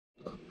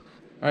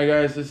Hi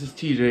guys, this is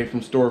TJ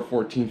from store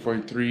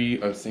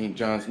 1443 of St.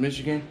 John's,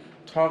 Michigan.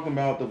 Talking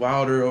about the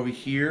welder over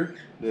here,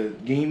 the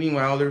gaming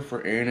welder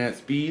for internet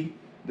speed.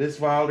 This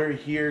welder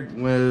here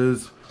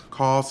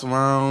cost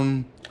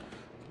around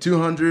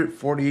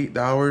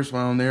 $248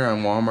 around there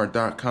on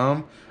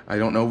Walmart.com. I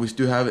don't know if we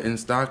still have it in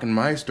stock in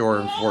my store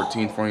in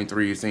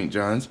 1443 St.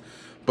 John's,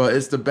 but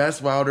it's the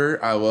best welder.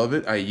 I love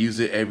it. I use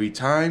it every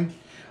time.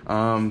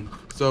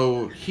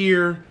 So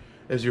here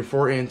is your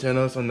 4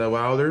 antennas on the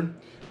welder.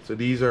 So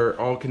these are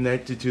all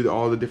connected to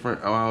all the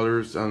different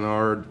welders on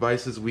our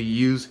devices we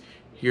use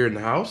here in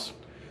the house.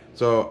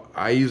 So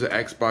I use an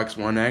Xbox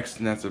One X,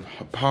 and that's a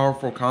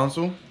powerful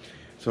console.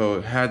 So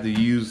I had to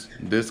use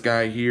this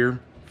guy here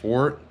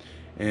for it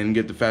and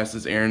get the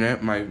fastest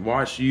internet. My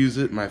watch use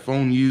it, my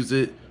phone use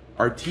it,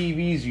 our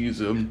TVs use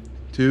them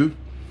too,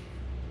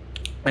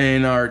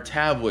 and our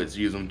tablets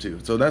use them too.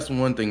 So that's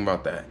one thing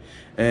about that.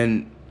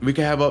 And we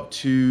can have up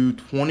to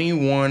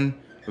 21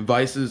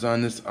 devices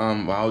on this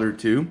welder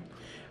too.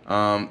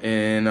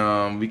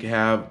 We can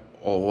have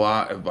a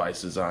lot of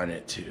devices on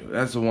it too.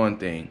 That's the one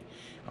thing.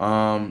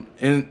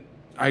 And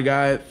I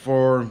got it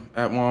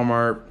at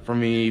Walmart for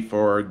me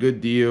for a good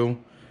deal,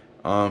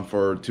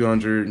 for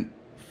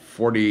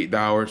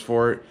 $248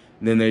 for it.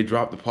 And then they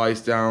dropped the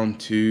price down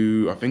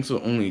to, I think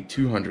so, only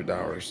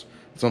 $200,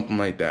 something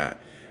like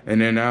that. And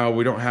then now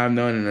we don't have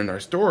none in our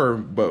store,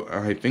 but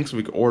I think so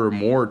we could order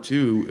more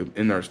too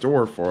in our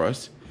store for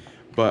us.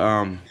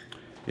 But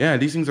yeah,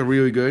 these things are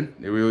really good.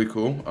 They're really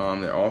cool.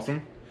 They're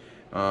awesome.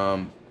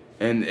 And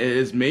it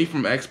is made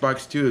from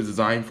Xbox too. It's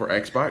designed for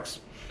Xbox.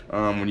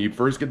 When you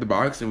first get the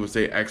box, it will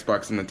say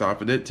Xbox on the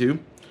top of it too.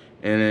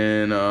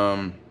 And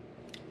then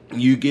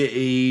you get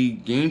a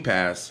Game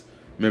Pass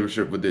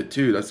membership with it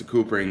too. That's the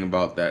cool thing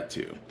about that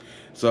too.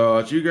 So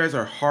if you guys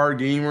are hard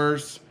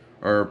gamers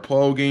or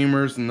pro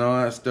gamers and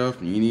all that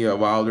stuff, and you need a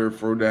welder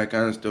for that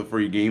kind of stuff for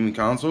your gaming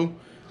console,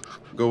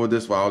 go with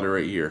this welder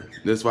right here.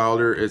 This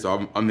welder is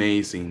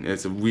amazing.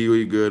 It's a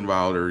really good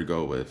welder to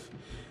go with.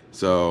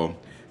 So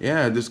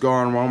yeah, just go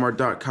on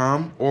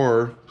Walmart.com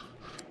or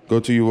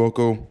go to your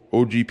local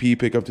OGP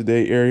Pick Up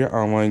Today area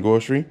online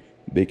grocery.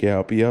 They can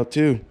help you out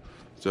too.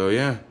 So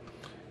yeah,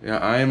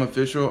 I am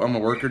official. I'm a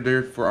worker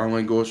there for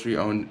online grocery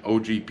on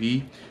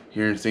OGP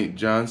here in St.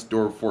 John's,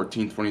 store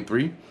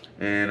 1423,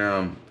 and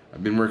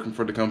I've been working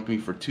for the company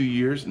for 2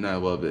 years, and I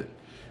love it.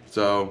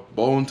 So,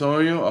 Bo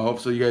Antonio, I hope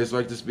so you guys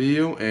like this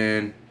video,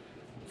 and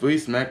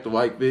please smack the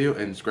like video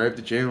and subscribe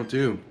to the channel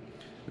too.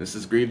 This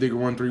is Gravedigger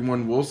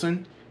 131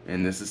 Wilson,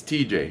 and this is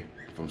TJ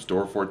from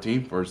store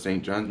 14 for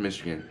St. John's,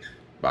 Michigan.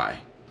 Bye.